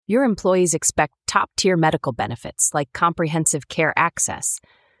Your employees expect top-tier medical benefits like comprehensive care access.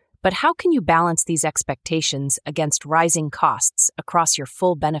 But how can you balance these expectations against rising costs across your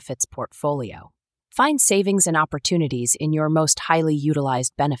full benefits portfolio? Find savings and opportunities in your most highly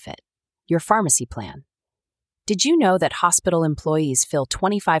utilized benefit, your pharmacy plan. Did you know that hospital employees fill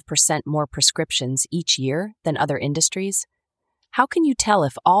 25% more prescriptions each year than other industries? How can you tell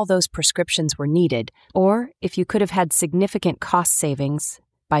if all those prescriptions were needed, or if you could have had significant cost savings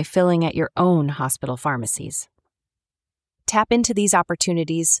by filling at your own hospital pharmacies? Tap into these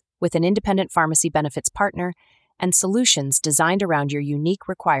opportunities with an independent pharmacy benefits partner and solutions designed around your unique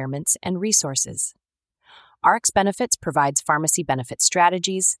requirements and resources. RX Benefits provides pharmacy benefit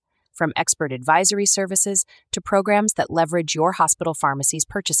strategies, from expert advisory services to programs that leverage your hospital pharmacy's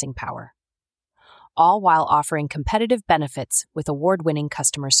purchasing power, all while offering competitive benefits with award-winning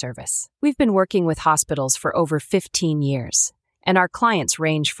customer service. We've been working with hospitals for over 15 years, and our clients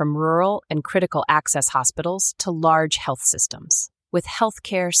range from rural and critical access hospitals to large health systems, with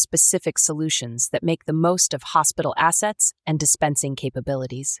healthcare-specific solutions that make the most of hospital assets and dispensing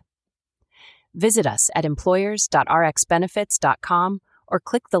capabilities. Visit us at employers.rxbenefits.com or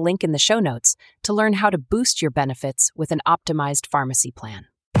click the link in the show notes to learn how to boost your benefits with an optimized pharmacy plan.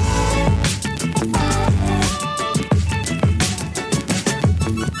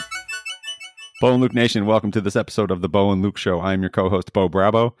 Bo and Luke Nation, welcome to this episode of the Bo and Luke Show. I am your co-host, Bo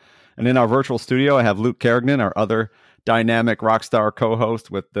Bravo. And in our virtual studio, I have Luke Kerrigan, our other dynamic rock star co-host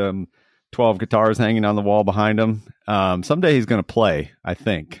with 12 guitars hanging on the wall behind him. Someday he's going to play, I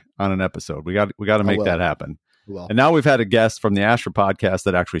think, on an episode. We got to make that happen. Well. And now we've had a guest from the Asher podcast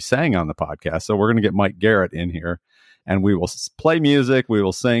that actually sang on the podcast. So we're going to get Mike Garrett in here, and we will play music, we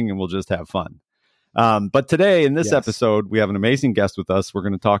will sing, and we'll just have fun. But today in this episode, we have an amazing guest with us. We're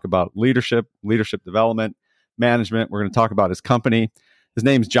going to talk about leadership development, management. We're going to talk about his company. His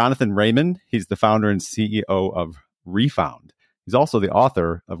name's Jonathan Raymond. He's the founder and CEO of Refound. He's also the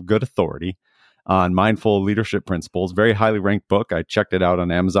author of Good Authority on mindful leadership principles. Very highly ranked book. I checked it out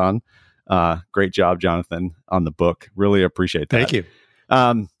on Amazon. Great job, Jonathan, on the book. Really appreciate that. Thank you.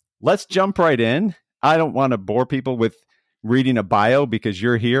 Let's jump right in. I don't want to bore people with reading a bio because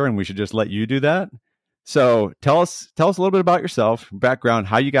you're here and we should just let you do that. So tell us a little bit about yourself, background,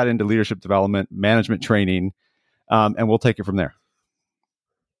 how you got into leadership development, management training, and we'll take it from there.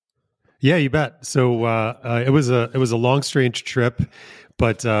 Yeah, you bet. So it was a long, strange trip,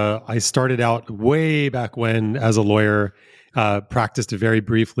 but I started out way back when as a lawyer, practiced very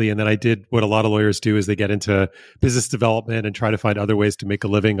briefly, and then I did what a lot of lawyers do: is they get into business development and try to find other ways to make a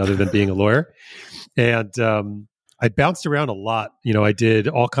living other than being a lawyer. And I bounced around a lot. I did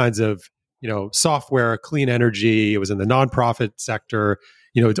all kinds of software, clean energy. It was in the nonprofit sector.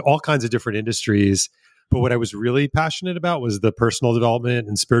 All kinds of different industries. But what I was really passionate about was the personal development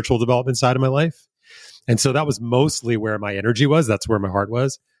and spiritual development side of my life. And so that was mostly where my energy was. That's where my heart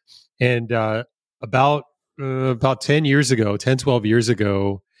was. And about 12 years ago,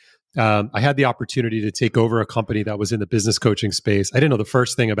 I had the opportunity to take over a company that was in the business coaching space. I didn't know the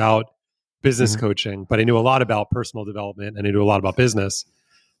first thing about business coaching, but I knew a lot about personal development and I knew a lot about business.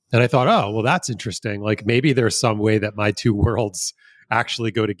 And I thought, oh, well, that's interesting. Like maybe there's some way that my two worlds actually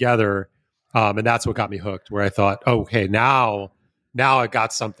go together. And that's what got me hooked, where I thought, oh, okay, now I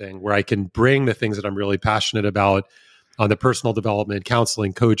got something where I can bring the things that I'm really passionate about on the personal development,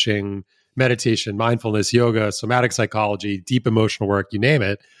 counseling, coaching, meditation, mindfulness, yoga, somatic psychology, deep emotional work, you name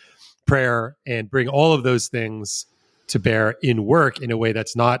it, prayer, and bring all of those things to bear in work in a way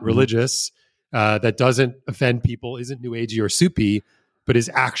that's not religious, that doesn't offend people, isn't new agey or soupy, but is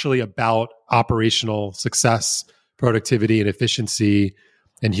actually about operational success, productivity, and efficiency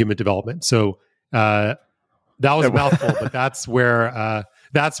and human development. So that was a mouthful, but that's where I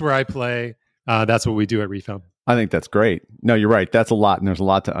play. That's what we do at Refound. I think that's great. No, you're right. That's a lot, and there's a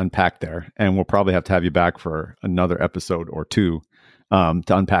lot to unpack there. And we'll probably have to have you back for another episode or two to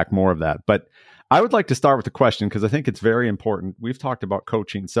unpack more of that. But I would like to start with a question because I think it's very important. We've talked about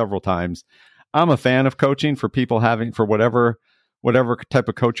coaching several times. I'm a fan of coaching for people for whatever type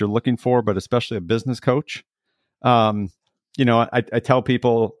of coach you're looking for, but especially a business coach. I tell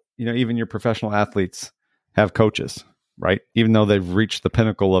people, even your professional athletes have coaches, right? Even though they've reached the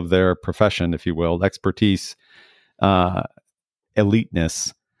pinnacle of their profession, if you will, expertise,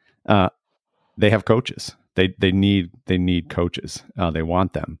 eliteness, they have coaches. They need coaches. They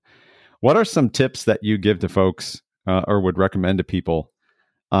want them. What are some tips that you give to folks or would recommend to people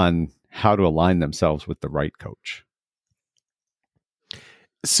on how to align themselves with the right coach?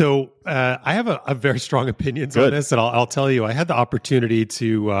 So I have a very strong opinions on this, and I'll tell you, I had the opportunity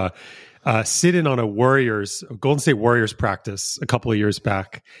to sit in on a Golden State Warriors practice a couple of years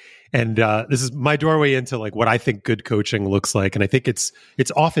back. And this is my doorway into like what I think good coaching looks like. And I think it's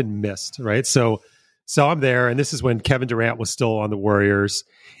often missed, right? So I'm there, and this is when Kevin Durant was still on the Warriors,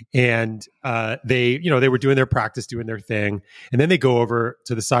 and they were doing their practice, doing their thing. And then they go over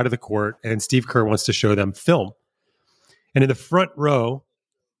to the side of the court, and Steve Kerr wants to show them film. And in the front row,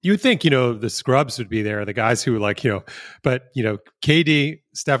 you would think, the scrubs would be there, the guys who but KD,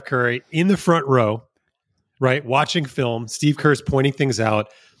 Steph Curry in the front row, right, watching film. Steve Kerr's pointing things out.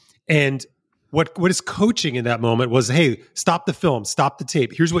 And what is coaching in that moment was, hey, stop the film, stop the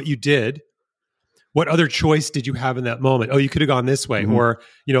tape. Here's what you did. What other choice did you have in that moment? Oh, you could have gone this way. Mm-hmm. Or,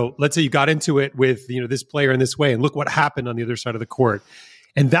 let's say you got into it with, this player in this way, and look what happened on the other side of the court.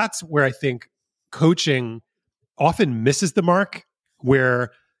 And that's where I think coaching often misses the mark,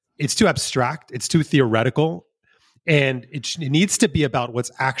 where it's too abstract, it's too theoretical, and it needs to be about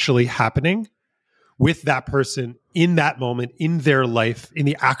what's actually happening with that person in that moment, in their life, in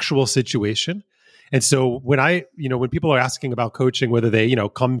the actual situation. And so when when people are asking about coaching, whether they,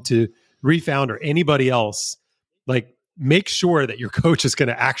 come to Refound or anybody else, like, make sure that your coach is going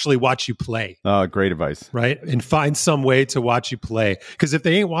to actually watch you play. Great advice. Right? And find some way to watch you play. Because if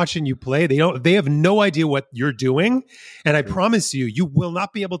they ain't watching you play, they have no idea what you're doing. And I promise you will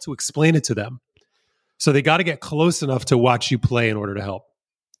not be able to explain it to them. So they got to get close enough to watch you play in order to help.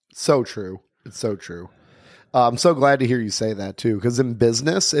 So true. It's so true. I'm so glad to hear you say that too. Because in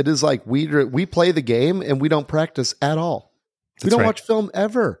business, it is like we play the game and we don't practice at all. We don't watch film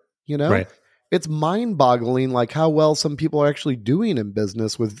ever, Right. It's mind-boggling, like how well some people are actually doing in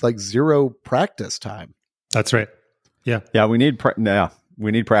business with like zero practice time. That's right. Yeah. Yeah. We need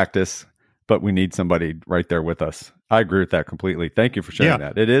practice, but we need somebody right there with us. I agree with that completely. Thank you for sharing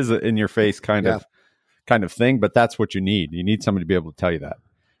that. It is an in-your-face kind of thing, but that's what you need. You need somebody to be able to tell you that.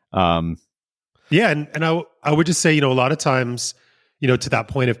 And I would just say, a lot of times, to that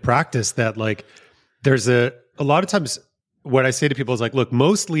point of practice, that like there's a lot of times. What I say to people is like, look,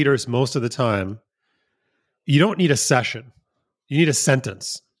 most leaders, most of the time, you don't need a session. You need a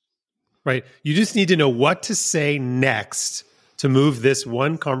sentence, right? You just need to know what to say next to move this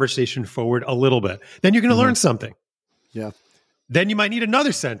one conversation forward a little bit. Then you're going to learn something. Yeah. Then you might need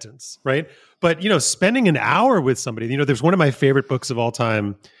another sentence, right? But, spending an hour with somebody, there's one of my favorite books of all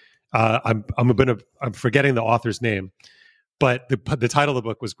time. I'm forgetting the author's name, but the title of the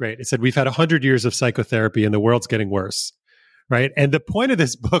book was great. It said, "We've had 100 years of psychotherapy and the world's getting worse." Right. And the point of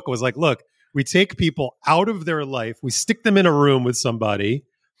this book was like, look, we take people out of their life, we stick them in a room with somebody,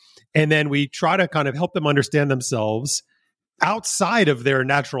 and then we try to kind of help them understand themselves outside of their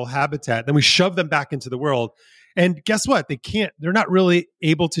natural habitat. Then we shove them back into the world. And guess what? They're not really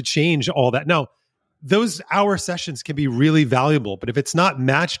able to change all that. Now, those hour sessions can be really valuable, but if it's not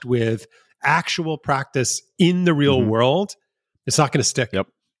matched with actual practice in the real world, it's not going to stick.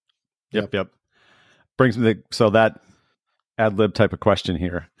 Yep. Brings me so that ad lib type of question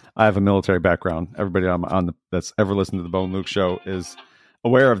here. I have a military background. Everybody that's ever listened to the Bo and Luke show is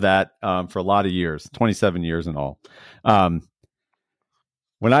aware of that for a lot of years, 27 years in all.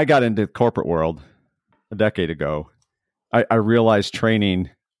 When I got into the corporate world a decade ago, I realized training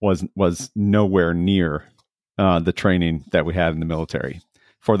was nowhere near the training that we had in the military,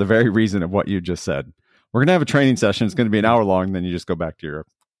 for the very reason of what you just said. We're going to have a training session. It's going to be an hour long. Then you just go back to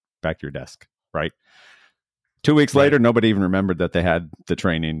your desk, right? 2 weeks later, nobody even remembered that they had the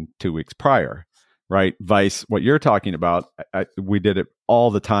training 2 weeks prior, right? Vice, what you're talking about, we did it all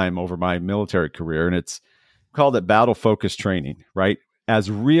the time over my military career, and it's called it battle-focused training, right?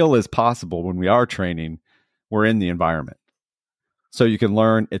 As real as possible when we are training, we're in the environment. So you can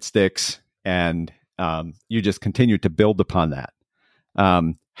learn, it sticks, and you just continue to build upon that.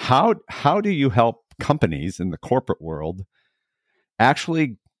 How do you help companies in the corporate world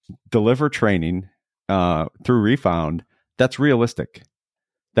actually deliver training through Refound that's realistic,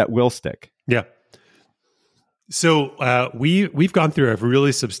 that will stick? Yeah. So we've gone through a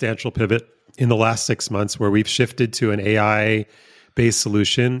really substantial pivot in the last 6 months where we've shifted to an AI-based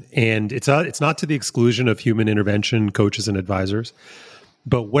solution, and it's not to the exclusion of human intervention coaches and advisors.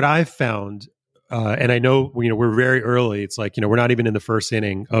 But what I've found, and I know we're very early. It's like we're not even in the first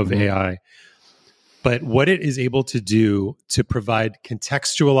inning of AI. But what it is able to do to provide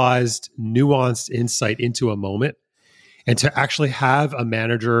contextualized, nuanced insight into a moment, and to actually have a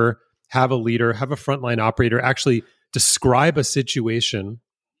manager, have a leader, have a frontline operator actually describe a situation.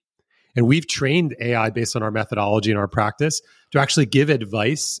 And we've trained AI based on our methodology and our practice to actually give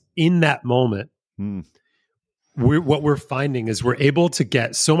advice in that moment. What we're finding is we're able to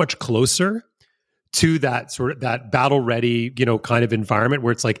get so much closer to that sort of that battle ready, kind of environment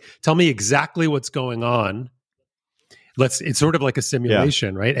where it's like, tell me exactly what's going on. It's sort of like a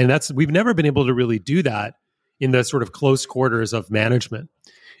simulation, right? And we've never been able to really do that in the sort of close quarters of management.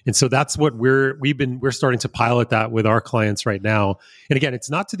 And so that's what we're starting to pilot that with our clients right now. And again, it's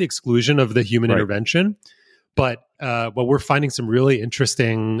not to the exclusion of the human intervention, but we're finding some really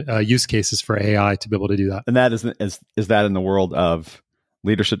interesting use cases for AI to be able to do that. And that is that in the world of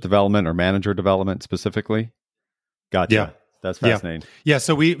leadership development or manager development specifically? Gotcha. Yeah. That's fascinating. Yeah.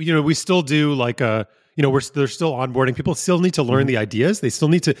 So we still do like they're still onboarding. People still need to learn the ideas. They still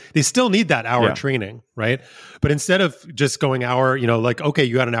need that hour training, right? But instead of just going hour, like, okay,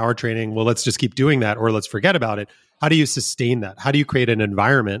 you got an hour training. Well, let's just keep doing that or let's forget about it. How do you sustain that? How do you create an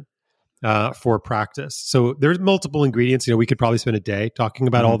environment for practice? So there's multiple ingredients. We could probably spend a day talking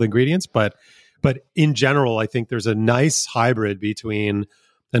about all the ingredients, but in general, I think there's a nice hybrid between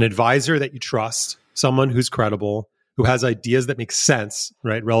an advisor that you trust, someone who's credible, who has ideas that make sense,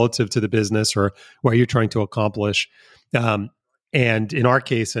 right, relative to the business or what you're trying to accomplish. And in our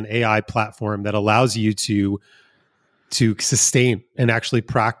case, an AI platform that allows you to sustain and actually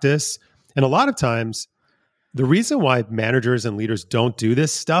practice. And a lot of times, the reason why managers and leaders don't do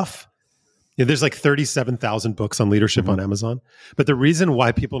this stuff, there's like 37,000 books on leadership on Amazon. But the reason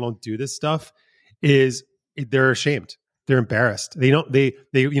why people don't do this stuff is they're ashamed. They're embarrassed. They've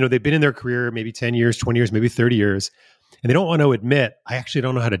been in their career maybe 10 years, 20 years, maybe 30 years, and they don't want to admit, I actually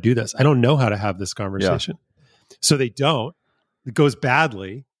don't know how to do this. I don't know how to have this conversation. Yeah. So they don't. It goes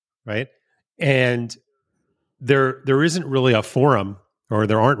badly, right? And there isn't really a forum, or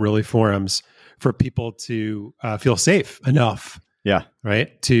there aren't really forums for people to feel safe enough. Yeah.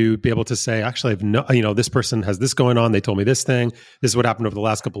 Right. To be able to say, actually, this person has this going on. They told me this thing. This is what happened over the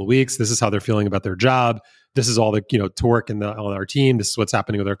last couple of weeks. This is how they're feeling about their job. This is all the, torque on our team. This is what's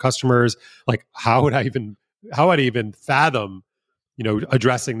happening with our customers. Like, how would I even fathom,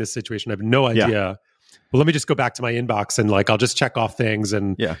 addressing this situation? I have no idea. Yeah. Well, let me just go back to my inbox and I'll just check off things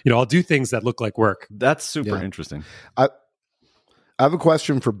and, I'll do things that look like work. That's super interesting. I have a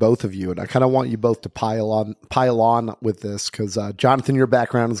question for both of you, and I kind of want you both to pile on with this because Jonathan, your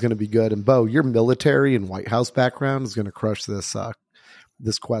background is going to be good, and Bo, your military and White House background is going to crush this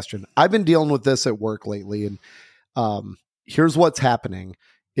this question. I've been dealing with this at work lately, and here's what's happening: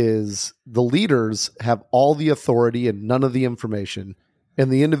 is the leaders have all the authority and none of the information, and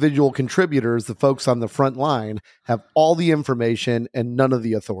the individual contributors, the folks on the front line, have all the information and none of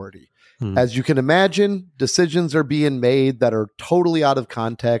the authority. As you can imagine, decisions are being made that are totally out of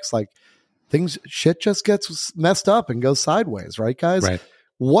context. Like shit just gets messed up and goes sideways, right, guys? Right.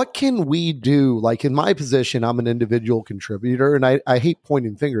 What can we do? Like in my position, I'm an individual contributor, and I hate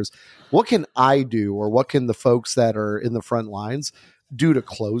pointing fingers. What can I do, or what can the folks that are in the front lines do to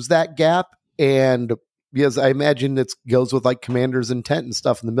close that gap? And because I imagine it goes with like commander's intent and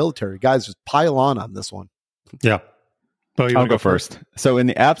stuff in the military. Guys, just pile on this one. Yeah. I'll go first. So in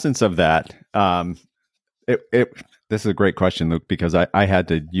the absence of that, this is a great question, Luke, because I had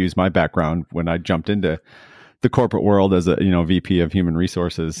to use my background when I jumped into the corporate world as a VP of human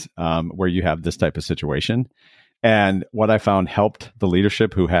resources, where you have this type of situation. And what I found helped the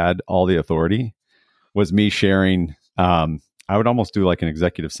leadership who had all the authority was me sharing. I would almost do like an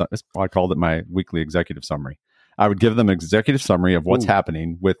executive. I called it my weekly executive summary. I would give them an executive summary of what's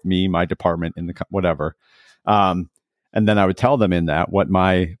happening with me, my department, in the whatever. And then I would tell them in that what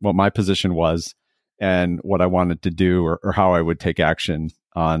my position was and what I wanted to do, or how I would take action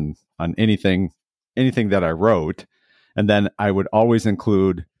on anything that I wrote. And then I would always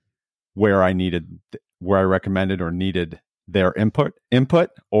include where I recommended or needed their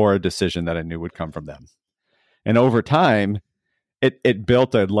input or a decision that I knew would come from them. And over time, it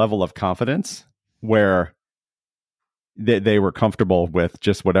built a level of confidence where they were comfortable with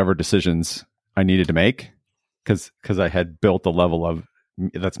just whatever decisions I needed to make. Because I had built a level of,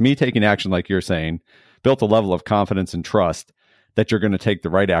 that's me taking action, like you're saying, built a level of confidence and trust that you're going to take the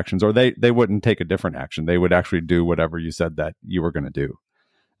right actions, or they wouldn't take a different action. They would actually do whatever you said that you were going to do.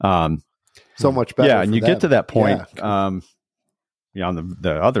 So much better. Yeah, and you get to that point. On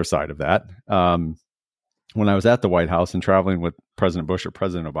the other side of that, when I was at the White House and traveling with President Bush or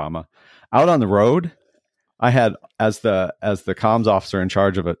President Obama, out on the road, I had, as the comms officer in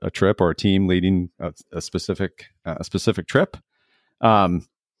charge of a trip or a team leading a specific trip, the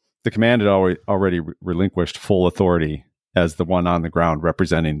command had already relinquished full authority as the one on the ground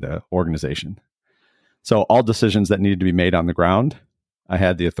representing the organization. So all decisions that needed to be made on the ground, I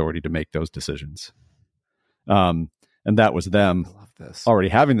had the authority to make those decisions. And that was them already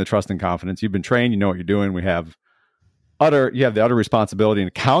having the trust and confidence. You've been trained, you know what you're doing. You have the utter responsibility and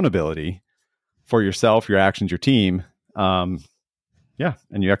accountability for yourself, your actions, your team. Yeah,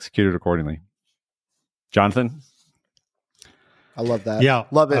 and you execute it accordingly. Jonathan? I love that. Yeah.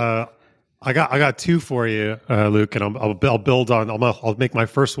 Love it. I got two for you, Luke, and I'll build on. I'll make my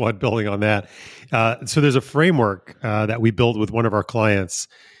first one building on that. So there's a framework that we built with one of our clients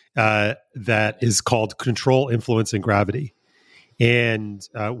that is called Control, Influence, and Gravity. And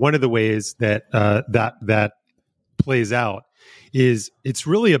one of the ways that that plays out is it's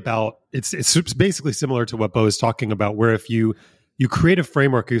really about it's basically similar to what Bo is talking about, where if you create a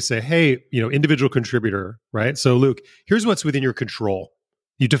framework, you say, hey, individual contributor, right? So Luke, here's what's within your control.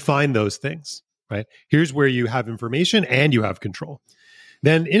 You define those things, right? Here's where you have information and you have control.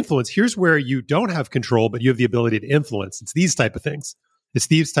 Then influence, here's where you don't have control, but you have the ability to influence. It's these type of things. It's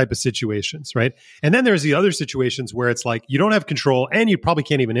these type of situations, right? And then there's the other situations where it's like you don't have control and you probably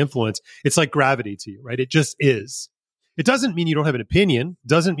can't even influence. It's like gravity to you, right? It just is. It doesn't mean you don't have an opinion.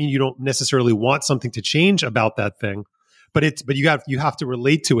 Doesn't mean you don't necessarily want something to change about that thing. But you have to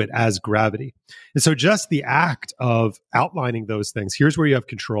relate to it as gravity. And so just the act of outlining those things, here's where you have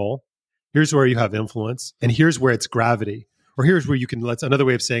control, here's where you have influence, and here's where it's gravity. Or here's where you can another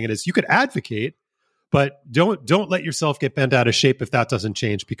way of saying it is you could advocate, but don't let yourself get bent out of shape if that doesn't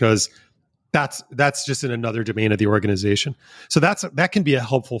change, because that's just in another domain of the organization. So that can be a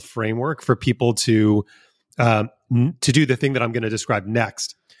helpful framework for people to do the thing that I'm going to describe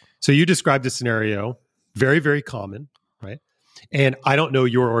next. So you described a scenario, very, very common, right? And I don't know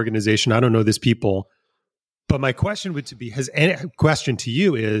your organization. I don't know these people. But my question question to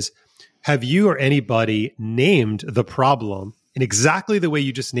you is, have you or anybody named the problem in exactly the way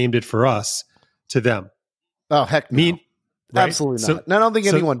you just named it for us to them? Oh, heck no. Right? Absolutely not. And I don't think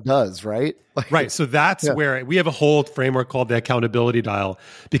anyone does, right? Right. So that's where we have a whole framework called the accountability dial,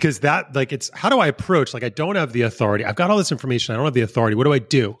 because that, it's how do I approach? I don't have the authority. I've got all this information. I don't have the authority. What do I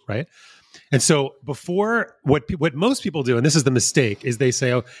do? Right. And so before what most people do, and this is the mistake, is they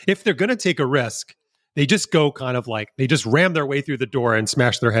say, oh, if they're going to take a risk, they just go they just ram their way through the door and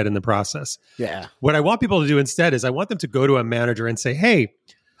smash their head in the process. Yeah. What I want people to do instead is I want them to go to a manager and say, hey,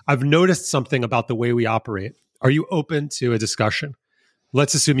 I've noticed something about the way we operate. Are you open to a discussion?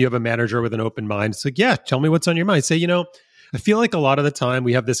 Let's assume you have a manager with an open mind. It's like, yeah, tell me what's on your mind. Say, I feel like a lot of the time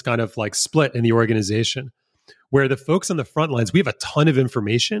we have this kind of split in the organization where the folks on the front lines, we have a ton of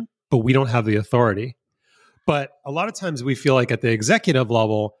information, but we don't have the authority. But a lot of times we feel like at the executive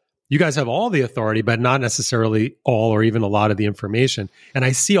level, you guys have all the authority, but not necessarily all or even a lot of the information. And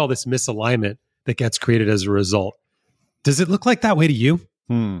I see all this misalignment that gets created as a result. Does it look like that way to you?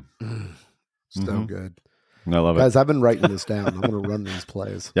 So good. I love it. Guys, I've been writing this down. I'm going to run these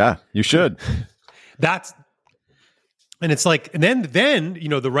plays. Yeah, you should. And it's and then,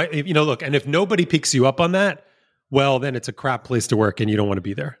 look, and if nobody picks you up on that, well, then it's a crap place to work and you don't want to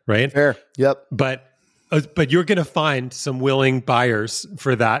be there, right? Fair. Yep. But you're going to find some willing buyers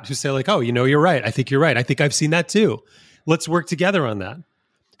for that who say oh, you're right. I think you're right. I think I've seen that too. Let's work together on that.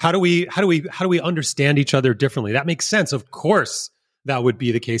 How do we understand each other differently? That makes sense. Of course, that would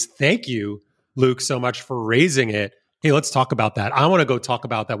be the case. Thank you, Luke, so much for raising it. Hey, let's talk about that. I want to go talk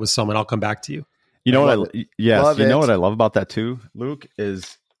about that with someone. I'll come back to you. You know what I love about that too, Luke,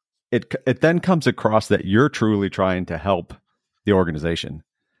 is it then comes across that you're truly trying to help the organization.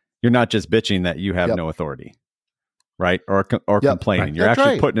 You're not just bitching that you have no authority, right? Or complaining. Right. You're That's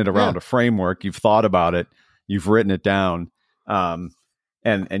actually right. putting it around a framework. You've thought about it. You've written it down.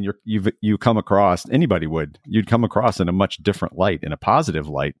 And you come across, you'd come across in a much different light, in a positive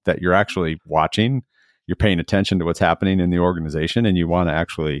light, that you're actually watching, you're paying attention to what's happening in the organization, and you want to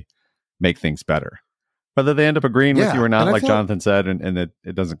actually make things better. Whether they end up agreeing with you or not, like Jonathan said, and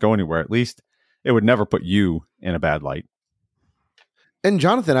it doesn't go anywhere, at least it would never put you in a bad light. And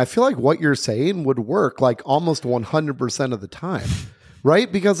Jonathan, I feel like what you're saying would work almost 100% of the time.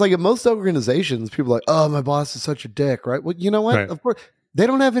 Right? Because in most organizations, people are like, oh, my boss is such a dick, right? Well, you know what? Right. Of course, they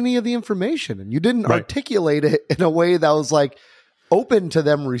don't have any of the information, and you didn't articulate it in a way that was open to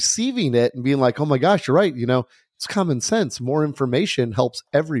them receiving it and being like, oh my gosh, you're right. It's common sense. More information helps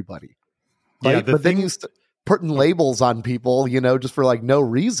everybody. Right? Yeah, but then you putting labels on people, just for no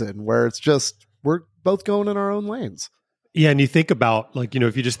reason, where it's just, we're both going in our own lanes. Yeah. And you think about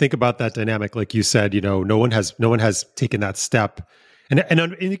if you just think about that dynamic, like you said, no one has taken that step.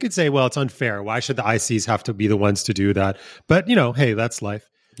 And you could say, well, it's unfair. Why should the ICs have to be the ones to do that? But hey, that's life.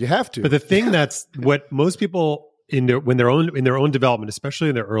 You have to. But the thing that's what most people in their own development,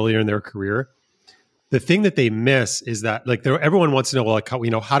 especially earlier in their career, the thing that they miss is that everyone wants to know, well,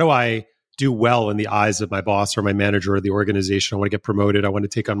 how do I do well in the eyes of my boss or my manager or the organization? I want to get promoted. I want to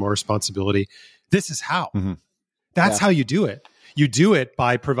take on more responsibility. This is how. Mm-hmm. That's how you do it. you do it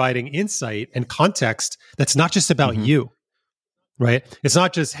by providing insight and context that's not just about you, right? It's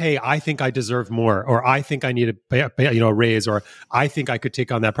not just, hey, I think I deserve more, or I think I need a raise, or I think I could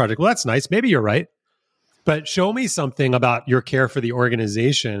take on that project. Well, that's nice. Maybe you're right. But show me something about your care for the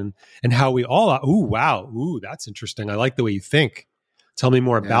organization and how we all, that's interesting. I like the way you think. Tell me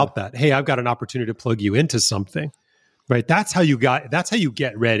more about that. Hey, I've got an opportunity to plug you into something, right? That's how you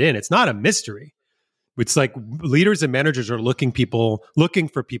get read in. It's not a mystery. It's like leaders and managers are looking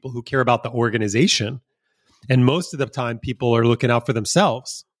for people who care about the organization. And most of the time people are looking out for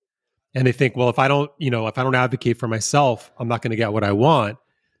themselves. And they think, well, if I don't advocate for myself, I'm not going to get what I want.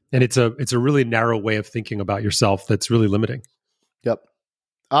 And it's a really narrow way of thinking about yourself that's really limiting. Yep.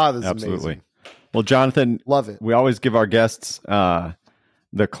 This is absolutely amazing. Well, Jonathan, love it. We always give our guests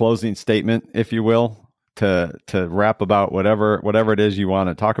the closing statement, if you will, to wrap about whatever it is you want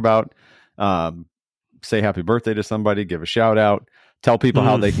to talk about. Say happy birthday to somebody, give a shout out, tell people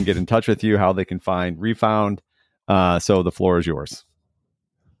how they can get in touch with you, how they can find Refound. So the floor is yours.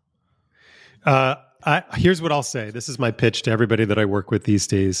 Here's what I'll say. This is my pitch to everybody that I work with these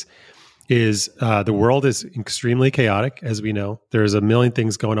days is the world is extremely chaotic, as we know. There's a million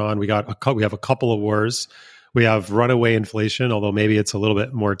things going on. We have a couple of wars. We have runaway inflation, although maybe it's a little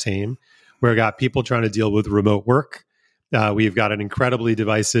bit more tame. We've got people trying to deal with remote work. We've got an incredibly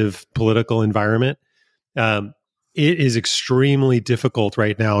divisive political environment. It is extremely difficult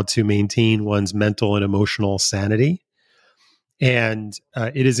right now to maintain one's mental and emotional sanity. And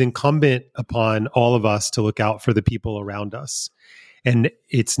it is incumbent upon all of us to look out for the people around us. And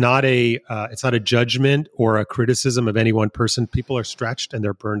it's not a judgment or a criticism of any one person. People are stretched and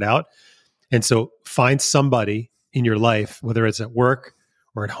they're burned out. And so find somebody in your life, whether it's at work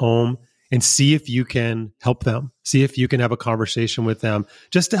or at home, and see if you can help them. See if you can have a conversation with them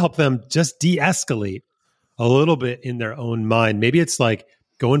just to help them just de-escalate a little bit in their own mind. Maybe it's like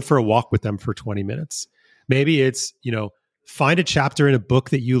going for a walk with them for 20 minutes. Maybe it's, find a chapter in a book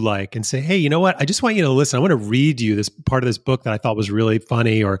that you like and say, hey, you know what? I just want you to listen. I want to read you this part of this book that I thought was really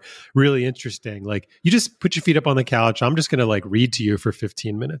funny or really interesting. Like, you just put your feet up on the couch. I'm just going to read to you for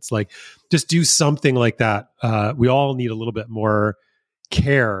 15 minutes. Like, just do something like that. We all need a little bit more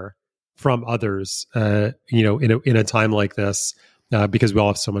care from others, in a time like this, because we all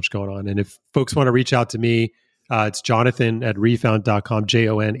have so much going on. And if folks want to reach out to me, it's Jonathan@refound.com,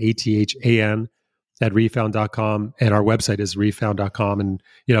 JONATHAN @refound.com. And our website is refound.com. And,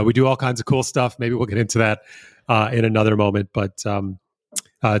 we do all kinds of cool stuff. Maybe we'll get into that in another moment. But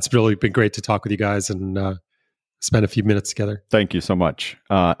it's really been great to talk with you guys and spend a few minutes together. Thank you so much.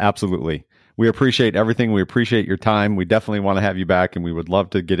 Absolutely. We appreciate everything. We appreciate your time. We definitely want to have you back, and we would love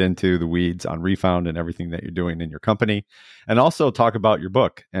to get into the weeds on Refound and everything that you're doing in your company, and also talk about your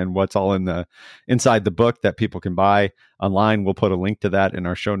book and what's all inside the book that people can buy online. We'll put a link to that in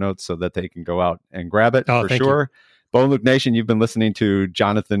our show notes so that they can go out and grab it for sure. Bo and Luke Nation, you've been listening to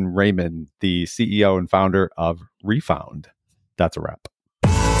Jonathan Raymond, the CEO and founder of Refound. That's a wrap.